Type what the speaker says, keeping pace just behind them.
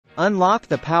Unlock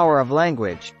the power of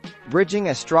language, bridging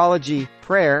astrology,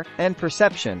 prayer, and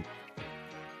perception.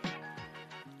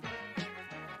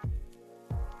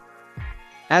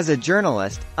 As a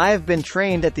journalist, I have been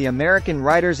trained at the American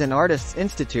Writers and Artists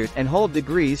Institute and hold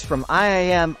degrees from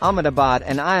IIM Ahmedabad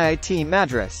and IIT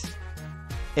Madras.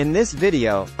 In this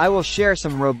video, I will share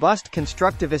some robust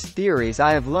constructivist theories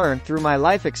I have learned through my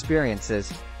life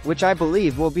experiences, which I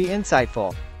believe will be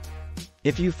insightful.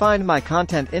 If you find my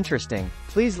content interesting,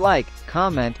 please like,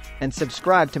 comment, and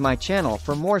subscribe to my channel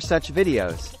for more such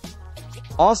videos.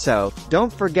 Also,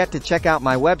 don't forget to check out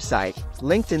my website,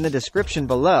 linked in the description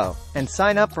below, and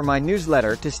sign up for my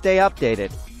newsletter to stay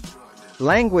updated.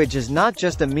 Language is not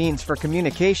just a means for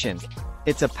communication.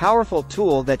 It's a powerful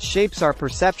tool that shapes our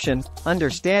perception,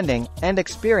 understanding, and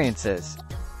experiences.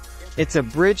 It's a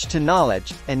bridge to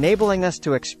knowledge, enabling us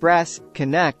to express,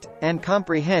 connect, and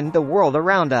comprehend the world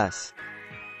around us.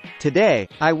 Today,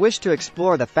 I wish to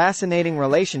explore the fascinating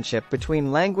relationship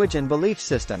between language and belief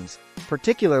systems,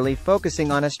 particularly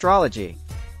focusing on astrology.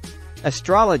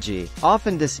 Astrology,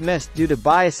 often dismissed due to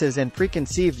biases and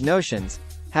preconceived notions,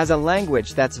 has a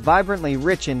language that's vibrantly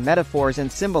rich in metaphors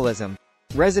and symbolism,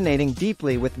 resonating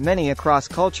deeply with many across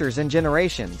cultures and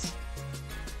generations.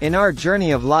 In our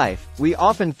journey of life, we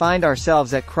often find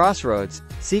ourselves at crossroads,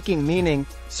 seeking meaning,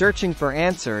 searching for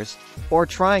answers, or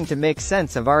trying to make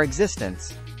sense of our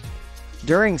existence.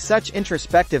 During such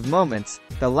introspective moments,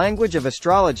 the language of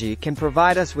astrology can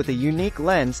provide us with a unique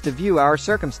lens to view our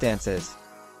circumstances.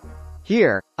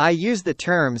 Here, I use the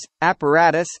terms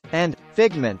apparatus and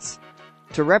figments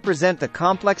to represent the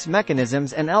complex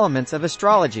mechanisms and elements of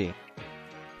astrology.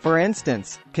 For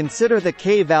instance, consider the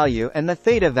K value and the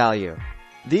theta value.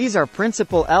 These are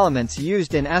principal elements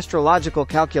used in astrological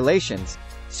calculations,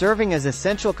 serving as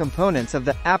essential components of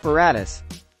the apparatus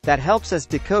that helps us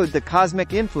decode the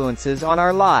cosmic influences on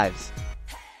our lives.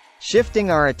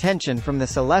 Shifting our attention from the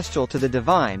celestial to the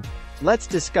divine, let's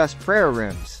discuss prayer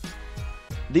rooms.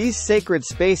 These sacred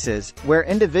spaces, where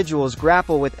individuals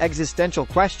grapple with existential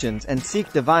questions and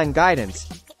seek divine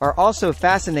guidance, are also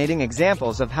fascinating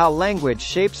examples of how language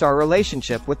shapes our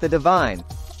relationship with the divine.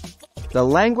 The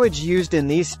language used in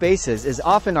these spaces is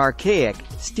often archaic,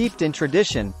 steeped in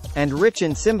tradition, and rich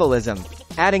in symbolism,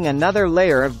 adding another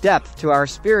layer of depth to our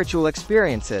spiritual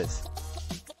experiences.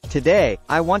 Today,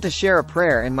 I want to share a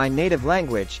prayer in my native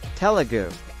language, Telugu.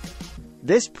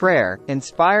 This prayer,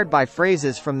 inspired by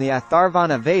phrases from the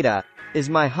Atharvana Veda, is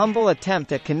my humble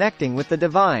attempt at connecting with the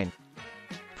divine.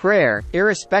 Prayer,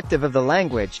 irrespective of the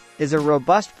language, is a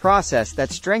robust process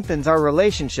that strengthens our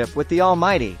relationship with the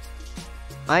Almighty.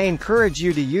 I encourage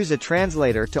you to use a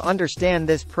translator to understand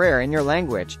this prayer in your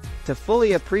language, to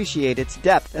fully appreciate its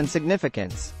depth and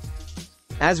significance.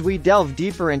 As we delve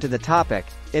deeper into the topic,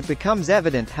 it becomes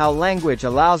evident how language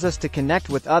allows us to connect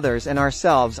with others and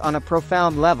ourselves on a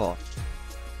profound level.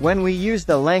 When we use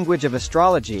the language of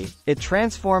astrology, it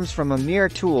transforms from a mere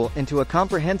tool into a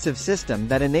comprehensive system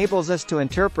that enables us to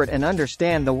interpret and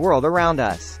understand the world around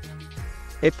us.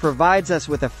 It provides us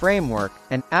with a framework,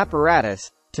 an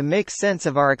apparatus, to make sense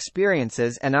of our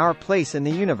experiences and our place in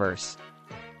the universe.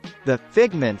 The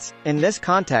figments, in this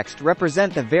context,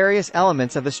 represent the various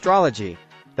elements of astrology: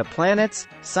 the planets,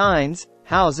 signs,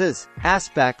 houses,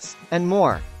 aspects, and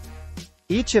more.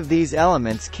 Each of these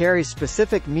elements carries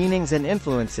specific meanings and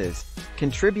influences,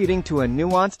 contributing to a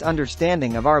nuanced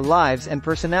understanding of our lives and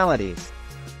personalities.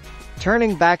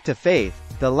 Turning back to faith,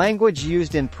 the language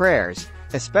used in prayers,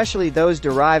 especially those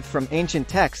derived from ancient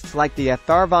texts like the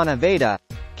Atharvana Veda,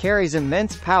 carries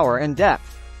immense power and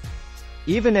depth.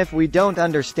 Even if we don't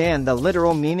understand the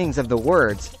literal meanings of the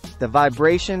words, the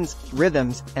vibrations,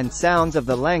 rhythms, and sounds of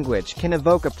the language can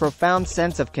evoke a profound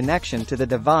sense of connection to the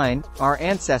divine, our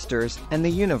ancestors, and the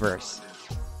universe.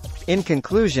 In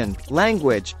conclusion,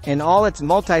 language, in all its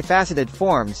multifaceted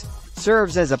forms,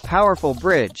 serves as a powerful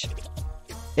bridge.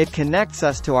 It connects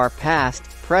us to our past,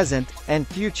 present, and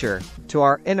future, to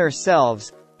our inner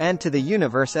selves, and to the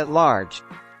universe at large.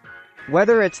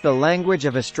 Whether it's the language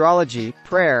of astrology,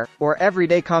 prayer, or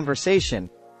everyday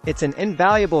conversation, it's an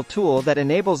invaluable tool that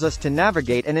enables us to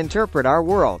navigate and interpret our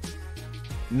world.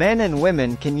 Men and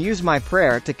women can use my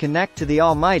prayer to connect to the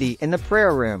Almighty in the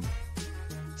prayer room.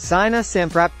 Sina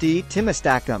samprapti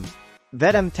timastakam.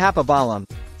 Vedam tapabalam.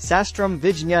 Sastram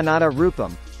vijnanata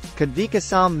rupam.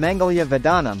 Kadvikasam mangalya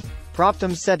vedanam.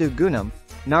 Proptam setu gunam.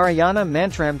 Narayana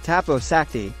mantram tapo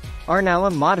sakti.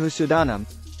 Arnalam madhusudanam.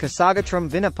 Kasagatram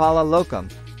vinapala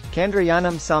lokam.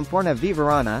 Kandrayanam sampurna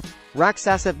vivarana.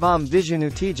 Raksasatvam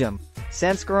vijunutijam.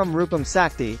 Sanskaram rupam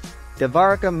sakti.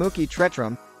 Devaraka mukhi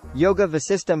tretram. Yoga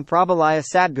vasistam prabalaya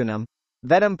sadgunam.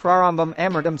 Vedam prarambam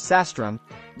amritam sastram.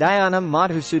 Dhyanam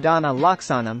Madhusudana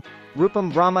Laksanam,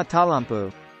 Rupam Brahma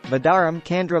Talampu, Vadaram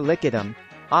Kandra Likitam,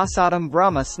 Asadam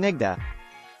Brahma Snigdha,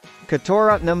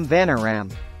 Katoratnam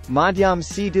Vanaram, Madhyam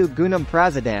Siddhu Gunam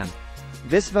Prasadam,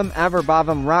 Visvam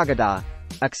Avarbhavam Ragada,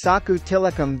 Aksaku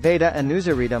Tilakam Veda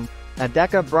Anusaritam,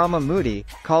 Adeka Brahma Mudi,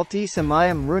 Kalti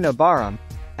Samayam Runabaram,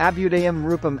 Abhudayam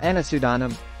Rupam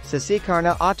Anasudanam,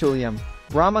 Sasikarna Atulyam,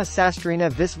 Brahma Sastrina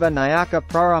Visva Nayaka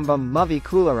Prarambam Mavi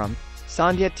Kularam,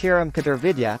 Sandhya Tiram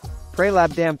Katarvidya,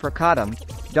 Pralabdam Prakadam,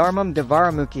 Dharmam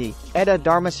Devaramuki, Eda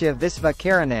Dharmasya Visva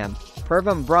Karanam,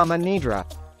 Purvam Brahma Nidra,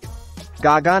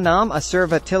 Gaganam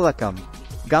Asurva Tilakam,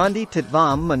 Gandhi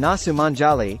Tatvam Manasu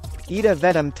Manjali, Ida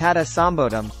Vedam Tata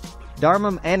Sambodam,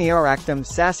 Dharmam Anioraktam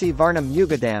Sasi Varnam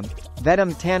Yugadam,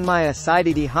 Vedam Tanmaya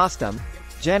Saididi Hastam,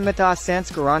 Janmata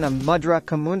Sanskaranam Mudra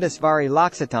Kamundasvari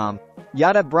Laksatam,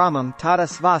 Yada Brahmam Tata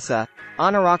Svasa,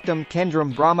 Anaraktam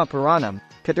Kendram Brahma Puranam,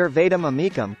 Katar Vedam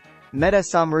Amikam, Meta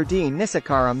Samrudi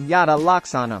Nisakaram Yada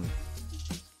Laksanam.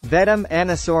 Vedam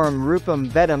Anasoram Rupam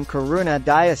Vedam Karuna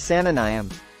Daya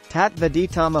Sananayam, Tat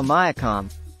Vaditam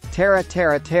Amayakam, Tara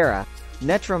Tara Tara,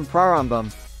 Netram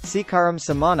Prarambam, Sikaram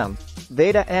Samanam,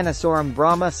 Veda Anasoram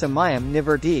Brahma Samayam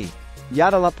Nivardi,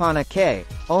 Yadalapana K,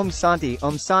 Om Santi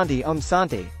Om Santi Om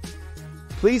Santi.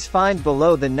 Please find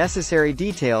below the necessary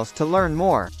details to learn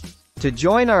more. To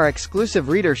join our exclusive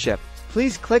readership,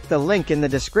 please click the link in the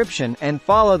description and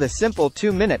follow the simple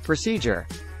 2-minute procedure.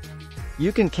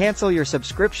 You can cancel your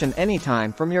subscription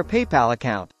anytime from your PayPal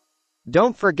account.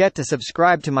 Don't forget to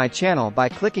subscribe to my channel by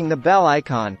clicking the bell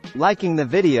icon, liking the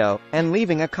video, and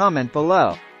leaving a comment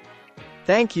below.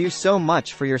 Thank you so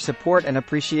much for your support and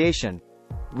appreciation.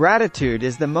 Gratitude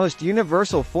is the most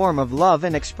universal form of love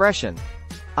and expression.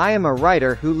 I am a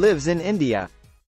writer who lives in India.